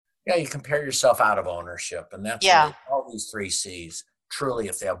Yeah, you compare yourself out of ownership, and that's Yeah. really all these three C's. Truly,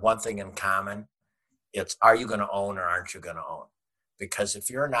 if they have one thing in common, it's are you going to own or aren't you going to own? Because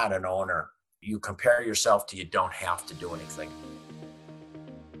if you're not an owner, you compare yourself to you don't have to do anything.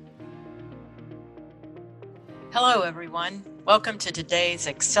 Hello, everyone. Welcome to today's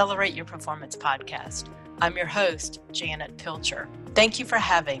Accelerate Your Performance podcast. I'm your host, Janet Pilcher. Thank you for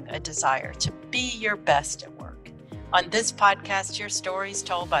having a desire to be your best at work. On this podcast, your stories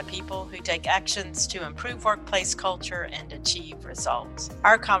told by people who take actions to improve workplace culture and achieve results.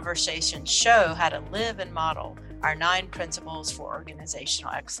 Our conversations show how to live and model our 9 principles for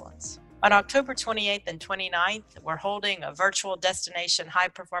organizational excellence. On October 28th and 29th, we're holding a virtual destination high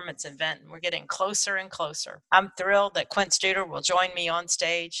performance event, and we're getting closer and closer. I'm thrilled that Quint Studer will join me on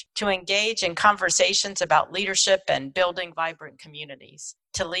stage to engage in conversations about leadership and building vibrant communities.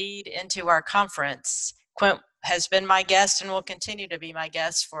 To lead into our conference, Quint has been my guest and will continue to be my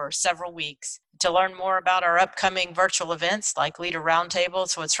guest for several weeks. To learn more about our upcoming virtual events like Leader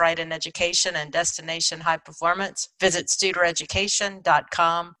Roundtables, What's Right in Education, and Destination High Performance, visit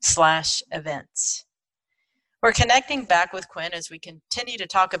studereducation.com/events. We're connecting back with Quint as we continue to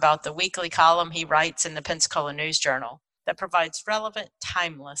talk about the weekly column he writes in the Pensacola News Journal that provides relevant,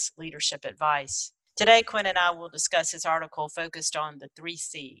 timeless leadership advice. Today, Quint and I will discuss his article focused on the 3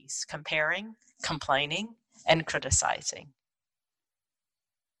 C's: comparing, complaining, and criticizing.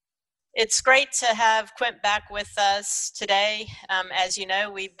 It's great to have Quint back with us today. As you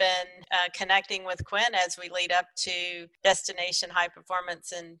know, we've been connecting with Quint as we lead up to Destination High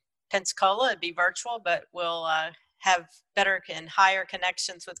Performance in Pensacola. It'd be virtual, but we'll have better and higher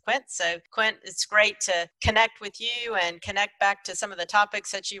connections with Quint. So Quint, it's great to connect with you and connect back to some of the topics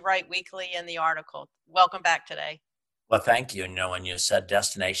that you write weekly in the article. Welcome back today. Well, thank you. When you said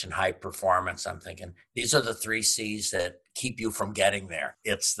destination high performance, I'm thinking these are the three C's that keep you from getting there.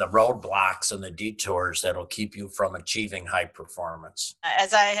 It's the roadblocks and the detours that'll keep you from achieving high performance.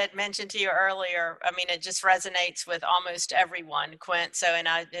 As I had mentioned to you earlier, I mean, it just resonates with almost everyone, Quint. So, and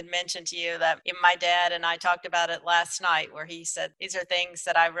I had mentioned to you that my dad and I talked about it last night, where he said, these are things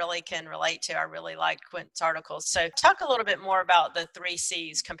that I really can relate to. I really like Quint's articles. So talk a little bit more about the 3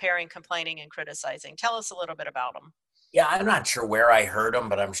 C's: comparing, complaining, and criticizing. Tell us a little bit about them. Yeah, I'm not sure where I heard them,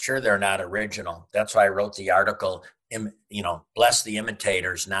 but I'm sure they're not original. That's why I wrote the article, bless the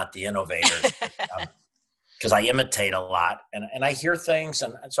imitators, not the innovators. Because I imitate a lot and I hear things.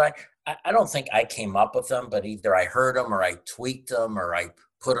 And so I don't think I came up with them, but either I heard them or I tweaked them or I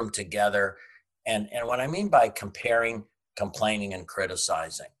put them together. And what I mean by comparing, complaining, and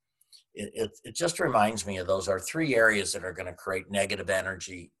criticizing, it just reminds me of those are three areas that are going to create negative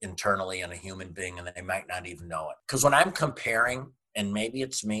energy internally in a human being, and they might not even know it. Because when I'm comparing, and maybe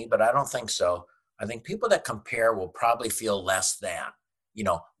it's me, but I don't think so. I think people that compare will probably feel less than.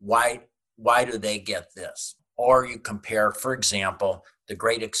 Why do they get this? Or you compare, for example, the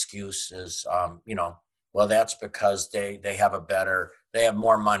great excuse is, well, that's because they have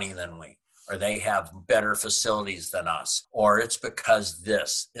more money than we, or they have better facilities than us, or it's because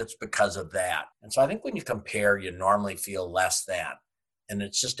of that. And so I think when you compare, you normally feel less than. And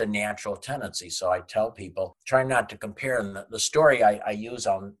it's just a natural tendency. So I tell people, try not to compare. And the story I use,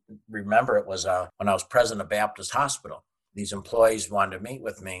 I'll remember it was when I was president of Baptist Hospital. These employees wanted to meet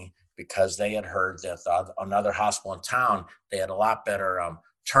with me because they had heard that another hospital in town, they had a lot better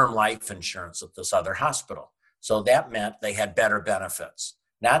term life insurance at this other hospital. So that meant they had better benefits.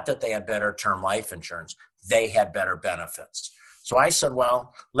 Not that they had better term life insurance, they had better benefits. So I said,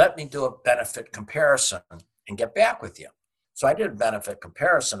 well, let me do a benefit comparison and get back with you. So I did a benefit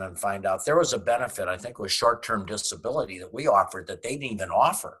comparison and find out there was a benefit, I think it was short-term disability, that we offered that they didn't even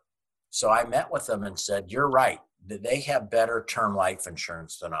offer. So I met with them and said, you're right. They have better term life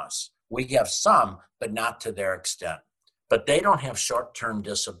insurance than us. We have some, but not to their extent. But they don't have short-term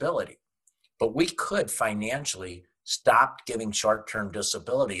disability. But we could financially stop giving short-term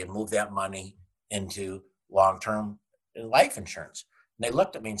disability and move that money into long-term life insurance. And they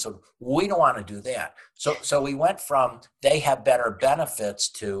looked at me and said, we don't want to do that. So we went from they have better benefits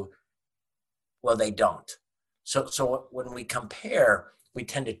to, well, they don't. So when we compare, we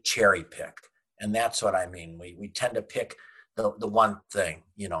tend to cherry pick. And that's what I mean. We tend to pick the one thing,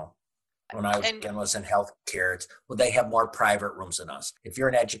 when I again was in healthcare, it's, well, they have more private rooms than us. If you're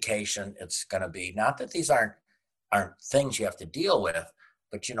in education, it's going to be not that these aren't things you have to deal with,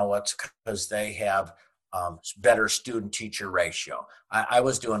 but it's because they have better student teacher ratio. I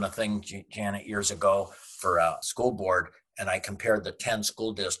was doing a thing, Janet, years ago for a school board, and I compared the 10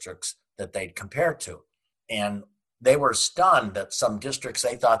 school districts that they'd compared to. And they were stunned that some districts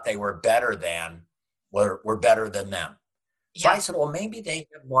they thought they were better than were better than them. So I Yeah. said, well, maybe they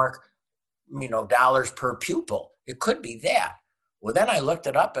have more, dollars per pupil. It could be that. Well, then I looked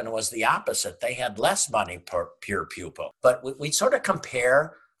it up and it was the opposite. They had less money per pupil. But we sort of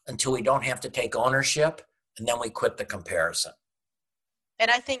compare until we don't have to take ownership, and then we quit the comparison. And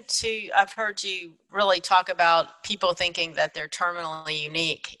I think too, I've heard you really talk about people thinking that they're terminally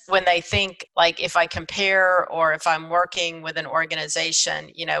unique when they think like if I compare or if I'm working with an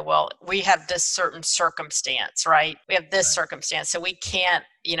organization, well, we have this certain circumstance, right? We have this Right. circumstance. So we can't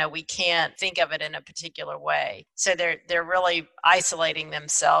think of it in a particular way. So they're really isolating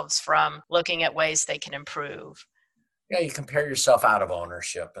themselves from looking at ways they can improve. Yeah, you compare yourself out of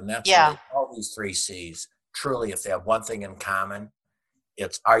ownership. And that's Yeah. really all these three C's. Truly, if they have one thing in common,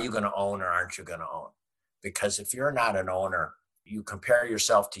 it's are you going to own or aren't you going to own? Because if you're not an owner, you compare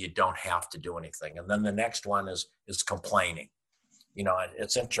yourself to you don't have to do anything. And then the next one is complaining.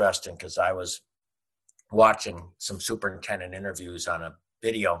 It's interesting because I was watching some superintendent interviews on a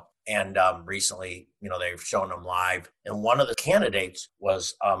video. And recently, they've shown them live. And one of the candidates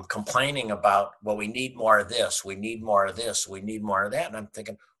was complaining about, well, we need more of this. We need more of this. We need more of that. And I'm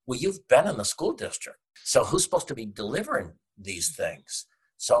thinking, well, you've been in the school district. So who's supposed to be delivering these things?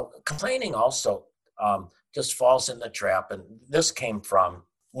 So complaining also just falls in the trap. And this came from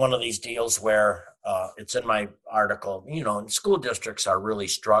one of these deals where it's in my article, school districts are really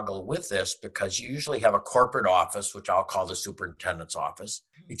struggle with this because you usually have a corporate office, which I'll call the superintendent's office.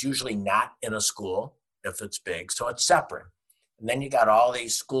 It's usually not in a school if it's big, so it's separate. And then you got all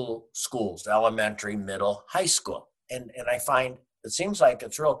these schools, elementary, middle, high school. And I find it seems like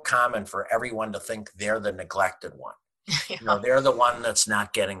it's real common for everyone to think they're the neglected one. Yeah. They're the one that's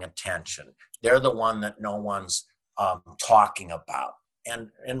not getting attention. They're the one that no one's talking about.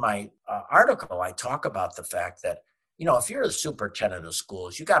 And in my article, I talk about the fact that, if you're the superintendent of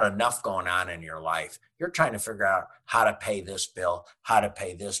schools, you got enough going on in your life. You're trying to figure out how to pay this bill, how to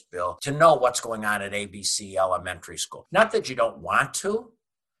pay this bill, to know what's going on at ABC Elementary School. Not that you don't want to,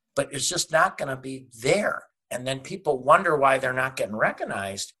 but it's just not going to be there. And then people wonder why they're not getting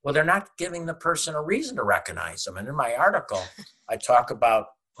recognized. Well, they're not giving the person a reason to recognize them. And in my article, I talk about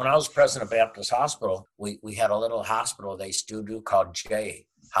when I was president of Baptist Hospital, we had a little hospital they still do called J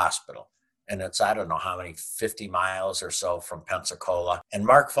Hospital. And it's, I don't know how many, 50 miles or so from Pensacola. And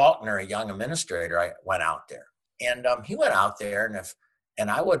Mark Faulkner, a young administrator, I went out there. And he went out there,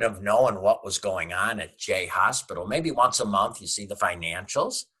 and I wouldn't have known what was going on at J Hospital. Maybe once a month you see the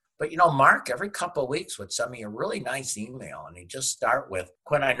financials. But, Mark, every couple of weeks would send me a really nice email. And he'd just start with,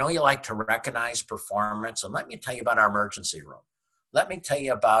 Quinn, I know you like to recognize performance. And let me tell you about our emergency room. Let me tell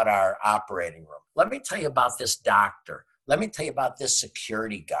you about our operating room. Let me tell you about this doctor. Let me tell you about this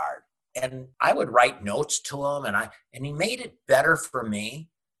security guard. And I would write notes to him. And he made it better for me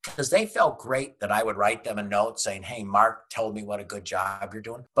because they felt great that I would write them a note saying, hey, Mark told me what a good job you're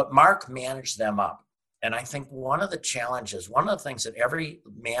doing. But Mark managed them up. And I think one of the challenges, one of the things that every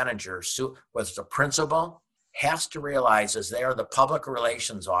manager, whether it's a principal, has to realize is they are the public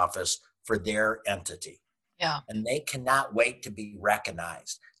relations office for their entity. Yeah. And they cannot wait to be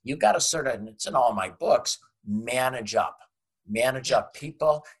recognized. You got to sort of, and it's in all my books, manage up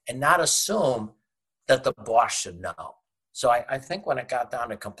people and not assume that the boss should know. So I think when it got down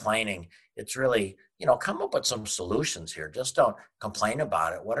to complaining, it's really, come up with some solutions here. Just don't complain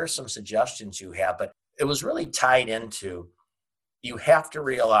about it. What are some suggestions you have? But it was really tied into, you have to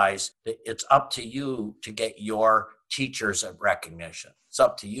realize that it's up to you to get your teachers recognition. It's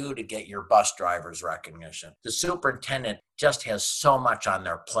up to you to get your bus drivers recognition. The superintendent just has so much on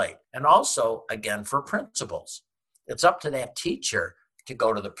their plate. And also, again, for principals, it's up to that teacher to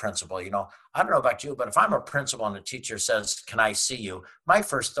go to the principal. I don't know about you, but if I'm a principal and the teacher says, can I see you? My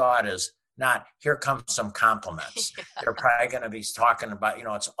first thought is not, here comes some compliments. Yeah. They're probably going to be talking about,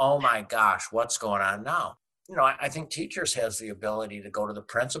 it's, oh my gosh, what's going on now? I think teachers has the ability to go to the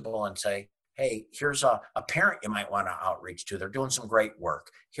principal and say, hey, here's a parent you might want to outreach to. They're doing some great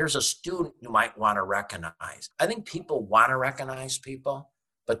work. Here's a student you might want to recognize. I think people want to recognize people,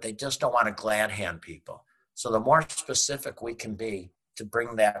 but they just don't want to glad hand people. So the more specific we can be to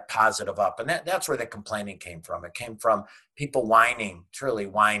bring that positive up. And that's where the complaining came from. It came from people whining, truly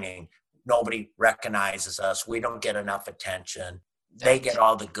whining. Nobody recognizes us. We don't get enough attention. They get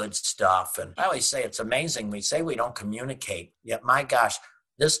all the good stuff. And I always say it's amazing. We say we don't communicate. Yet, my gosh,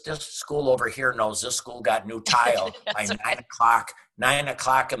 this school over here knows this school got new tile by 9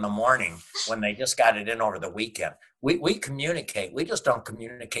 o'clock in the morning when they just got it in over the weekend. We communicate. We just don't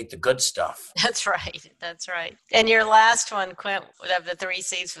communicate the good stuff. That's right. That's right. And your last one, Quint, of the 3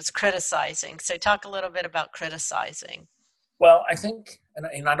 C's was criticizing. So talk a little bit about criticizing. Well, I think,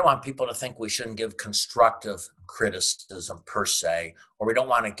 and I don't want people to think we shouldn't give constructive criticism per se, or we don't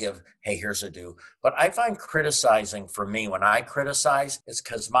want to give, hey, here's a do. But I find criticizing for me, when I criticize, it's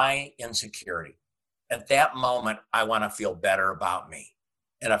because my insecurity. At that moment, I want to feel better about me.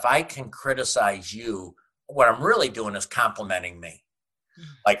 And if I can criticize you, what I'm really doing is complimenting me.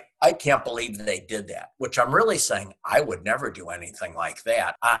 Like, I can't believe they did that, which I'm really saying I would never do anything like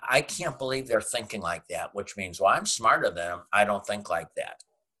that. I can't believe they're thinking like that, which means, well, I'm smarter than them. I don't think like that.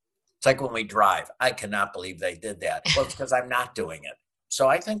 It's like when we drive. I cannot believe they did that. Well, it's because I'm not doing it. So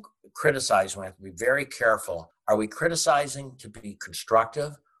I think criticizing, we have to be very careful. Are we criticizing to be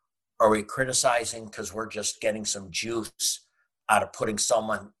constructive? Or are we criticizing because we're just getting some juice out of putting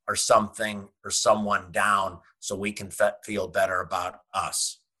someone or something or someone down so we can feel better about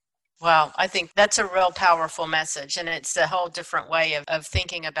us? Wow, I think that's a real powerful message. And it's a whole different way of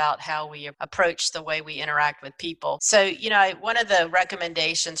thinking about how we approach the way we interact with people. So, one of the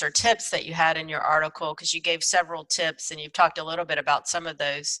recommendations or tips that you had in your article, because you gave several tips and you've talked a little bit about some of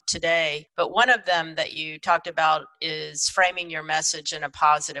those today, but one of them that you talked about is framing your message in a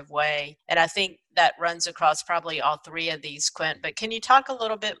positive way. And I think that runs across probably all three of these, Quint. But can you talk a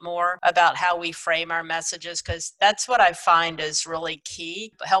little bit more about how we frame our messages? Because that's what I find is really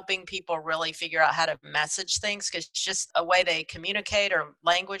key, helping people really figure out how to message things, because just a way they communicate or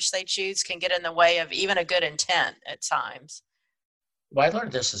language they choose can get in the way of even a good intent at times. Well, I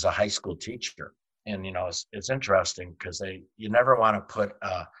learned this as a high school teacher. And, it's interesting because you never want to put,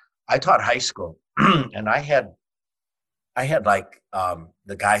 I taught high school and I had like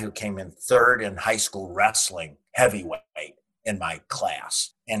the guy who came in third in high school wrestling heavyweight in my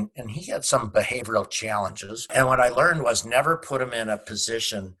class. And he had some behavioral challenges. And what I learned was never put him in a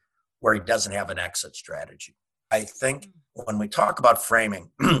position where he doesn't have an exit strategy. I think when we talk about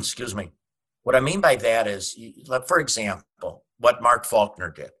framing, excuse me, what I mean by that is, for example, what Mark Faulkner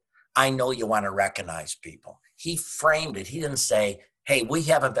did. I know you want to recognize people. He framed it. He didn't say, hey, we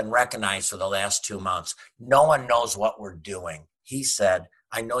haven't been recognized for the last 2 months. No one knows what we're doing. He said,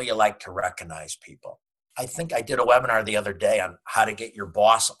 I know you like to recognize people. I think I did a webinar the other day on how to get your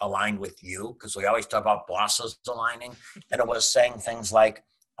boss aligned with you, because we always talk about bosses aligning. And it was saying things like,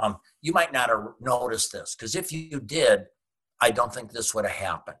 you might not have noticed this, because if you did, I don't think this would have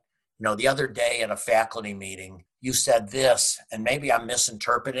happened. The other day at a faculty meeting, you said this, and maybe I'm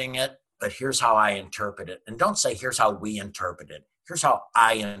misinterpreting it, but here's how I interpret it. And don't say, here's how we interpret it. Here's how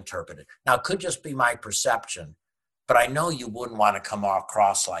I interpret it. Now, it could just be my perception, but I know you wouldn't want to come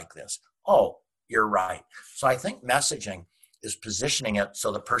across like this. Oh, you're right. So I think messaging is positioning it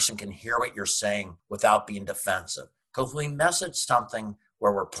so the person can hear what you're saying without being defensive. Because if we message something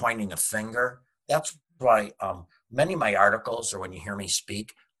where we're pointing a finger, that's why many of my articles, or when you hear me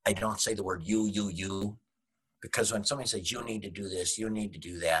speak, I don't say the word you. Because when somebody says, you need to do this, you need to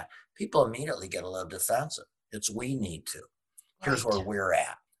do that, people immediately get a little defensive. It's we need to. Here's where we're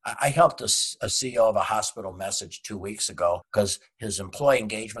at. I helped a CEO of a hospital message 2 weeks ago because his employee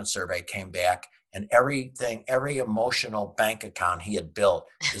engagement survey came back and every emotional bank account he had built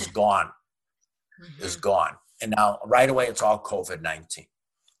is gone, is gone. And now right away, it's all COVID-19,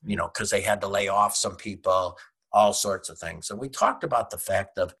 because they had to lay off some people, all sorts of things. And we talked about the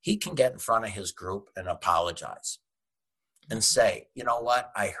fact of he can get in front of his group and apologize and say, you know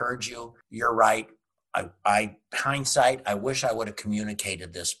what, I heard you, you're right. I hindsight, I wish I would have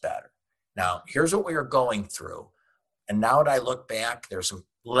communicated this better. Now, here's what we were going through. And now that I look back, there's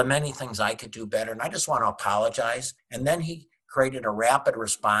many things I could do better. And I just want to apologize. And then he created a rapid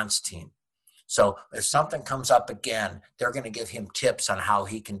response team. So if something comes up again, they're going to give him tips on how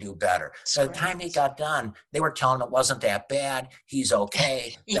he can do better. By the time he got done, they were telling him it wasn't that bad. He's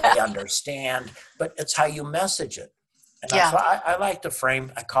okay. They understand. But it's how you message it. And that's why I like to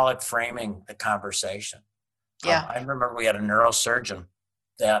frame, I call it framing the conversation. I remember we had a neurosurgeon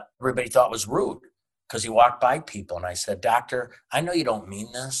that everybody thought was rude because he walked by people. And I said, doctor, I know you don't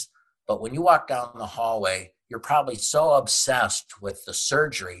mean this, but when you walk down the hallway, you're probably so obsessed with the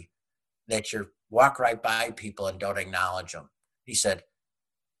surgery that you walk right by people and don't acknowledge them. He said,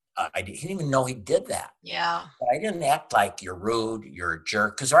 he didn't even know he did that. Yeah. But I didn't act like you're rude, you're a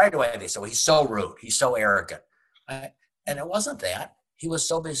jerk. Because right away they said, well, he's so rude. He's so arrogant. And it wasn't that. He was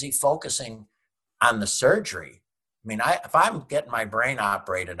so busy focusing on the surgery. I mean, if I'm getting my brain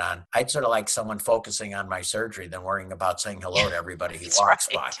operated on, I'd sort of like someone focusing on my surgery than worrying about saying hello to everybody he walks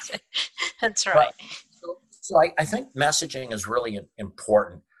by. That's right. So I think messaging is really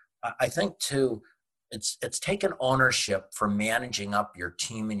important. I think, too, it's taken ownership for managing up your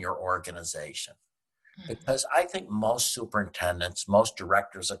team and your organization. Because I think most superintendents, most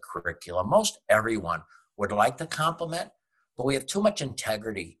directors of curriculum, most everyone would like the compliment, but we have too much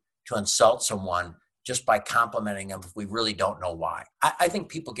integrity to insult someone just by complimenting them if we really don't know why. I think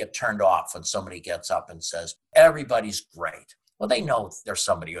people get turned off when somebody gets up and says, everybody's great. Well, they know there's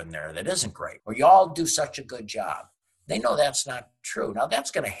somebody in there that isn't great, or you all do such a good job. They know that's not true. Now,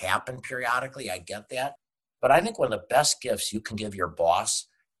 that's going to happen periodically. I get that. But I think one of the best gifts you can give your boss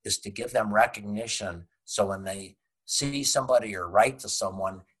is to give them recognition. So when they see somebody or write to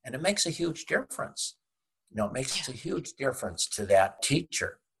someone, and it makes a huge difference. It makes a huge difference to that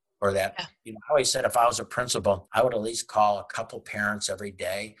teacher. Or that, I always said if I was a principal, I would at least call a couple parents every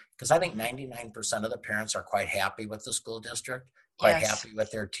day, because I think 99% of the parents are quite happy with the school district, quite happy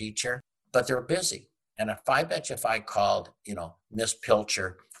with their teacher, but they're busy. And if I called, Miss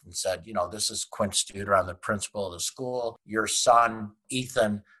Pilcher and said, this is Quint Studer, I'm the principal of the school, your son,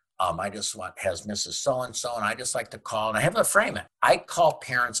 Ethan, has Mrs. So-and-so, and I just like to call, and I have to frame it. I call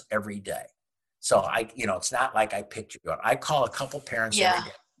parents every day. So it's not like I picked you up. I call a couple parents every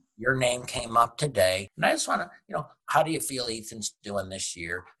day. Your name came up today. And I just want to, how do you feel Ethan's doing this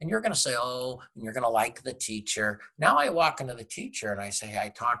year? And you're going to say, and you're going to like the teacher. Now I walk into the teacher and I say, I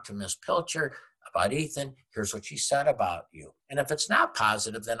talked to Miss Pilcher about Ethan. Here's what she said about you. And if it's not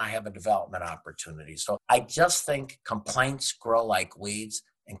positive, then I have a development opportunity. So I just think complaints grow like weeds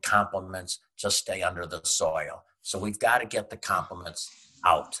and compliments just stay under the soil. So we've got to get the compliments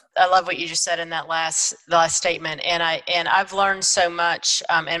out. I love what you just said in that last statement, and I've learned so much.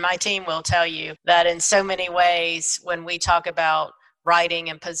 And my team will tell you that in so many ways, when we talk about writing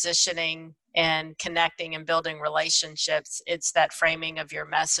and positioning and connecting and building relationships, it's that framing of your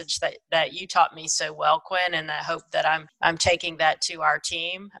message that you taught me so well, Quinn. And I hope that I'm taking that to our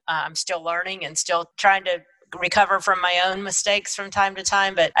team. I'm still learning and still trying to recover from my own mistakes from time to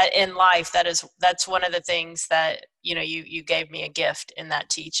time, but in life, that's one of the things that you gave me a gift in that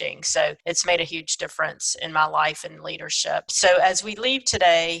teaching. So it's made a huge difference in my life and leadership. So as we leave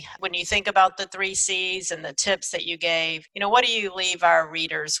today, when you think about the 3 C's and the tips that you gave, what do you leave our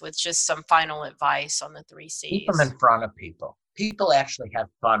readers with? Just some final advice on the 3 C's. Keep them in front of people. People actually have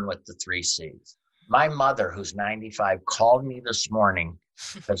fun with the 3 C's. My mother, who's 95, called me this morning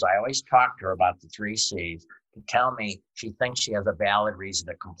because I always talk to her about the 3 C's. To tell me she thinks she has a valid reason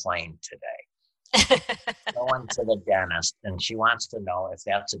to complain today. Going to the dentist, and she wants to know if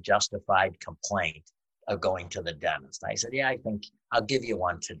that's a justified complaint of going to the dentist. I said, I think I'll give you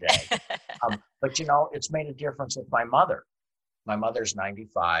one today. But it's made a difference with my mother. My mother's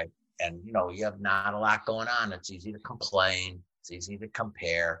 95, and you have not a lot going on. It's easy to complain. It's easy to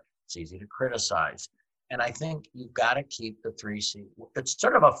compare. It's easy to criticize. And I think you've got to keep the 3 C's. It's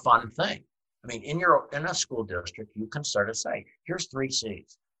sort of a fun thing. I mean, in a school district, you can sort of say, here's 3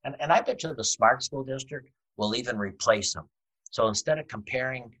 C's. And I bet you the smart school district will even replace them. So instead of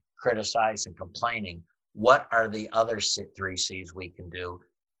comparing, criticize, and complaining, what are the other 3 C's we can do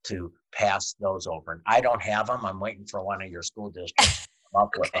to pass those over? And I don't have them. I'm waiting for one of your school districts to come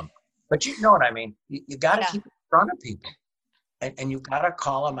up with them. But you know what I mean? You got to keep it in front of people. And you've got to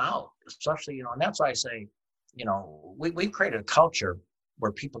call them out, especially, and that's why I say, we've created a culture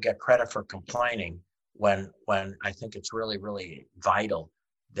where people get credit for complaining when I think it's really, really vital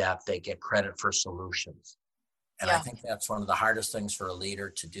that they get credit for solutions. And I think that's one of the hardest things for a leader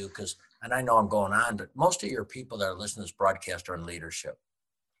to do, and I know I'm going on, but most of your people that are listening to this broadcast are in leadership.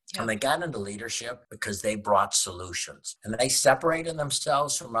 And they got into leadership because they brought solutions, and they separated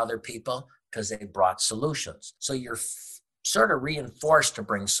themselves from other people because they brought solutions. So you're sort of reinforced to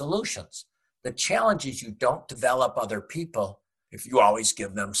bring solutions. The challenge is you don't develop other people if you always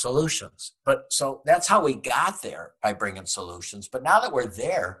give them solutions. But so that's how we got there, by bringing solutions. But now that we're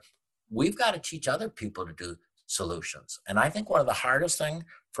there, we've got to teach other people to do solutions. And I think one of the hardest things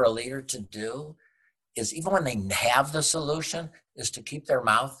for a leader to do is, even when they have the solution, is to keep their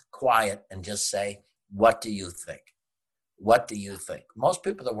mouth quiet and just say, what do you think? What do you think? Most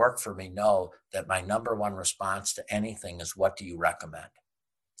people that work for me know that my number one response to anything is, what do you recommend?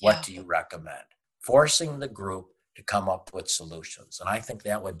 What do you recommend? Forcing the group to come up with solutions. And I think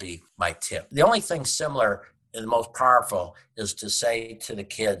that would be my tip. The only thing similar and the most powerful is to say to the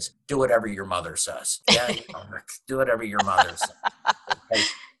kids, do whatever your mother says. Do whatever your mother says. Okay?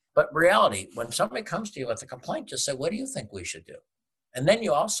 But reality, when somebody comes to you with a complaint, just say, what do you think we should do? And then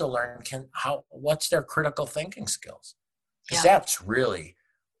you also learn what's their critical thinking skills. Because that's really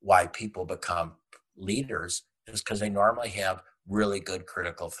why people become leaders, is because they normally have really good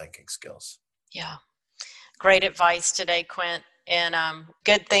critical thinking skills. Yeah. Great advice today, Quint. And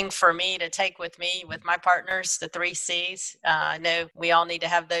good thing for me to take with me, with my partners, the 3 C's. I know we all need to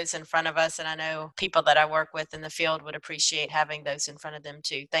have those in front of us, and I know people that I work with in the field would appreciate having those in front of them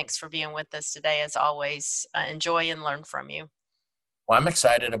too. Thanks for being with us today. As always, enjoy and learn from you. Well, I'm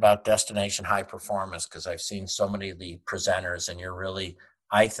excited about Destination High Performance because I've seen so many of the presenters, and you're really,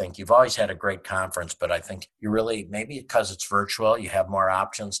 I think you've always had a great conference, but I think you really, maybe because it's virtual, you have more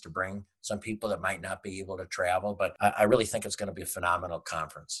options to bring some people that might not be able to travel, but I really think it's going to be a phenomenal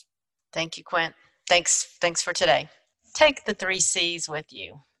conference. Thank you, Quint. Thanks for today. Take the 3 C's with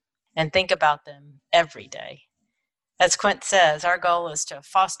you and think about them every day. As Quint says, our goal is to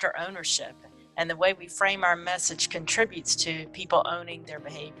foster ownership, and the way we frame our message contributes to people owning their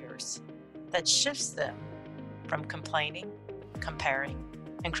behaviors. That shifts them from complaining, comparing,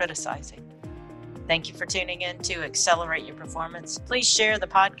 and criticizing. Thank you for tuning in to Accelerate Your Performance. Please share the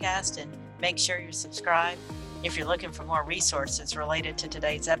podcast and make sure you're subscribed. If you're looking for more resources related to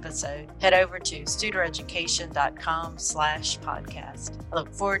today's episode, head over to studereducation.com/podcast. I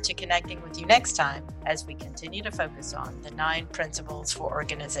look forward to connecting with you next time as we continue to focus on the 9 principles for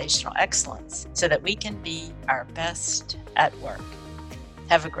organizational excellence so that we can be our best at work.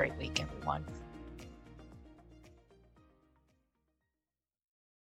 Have a great week, everyone.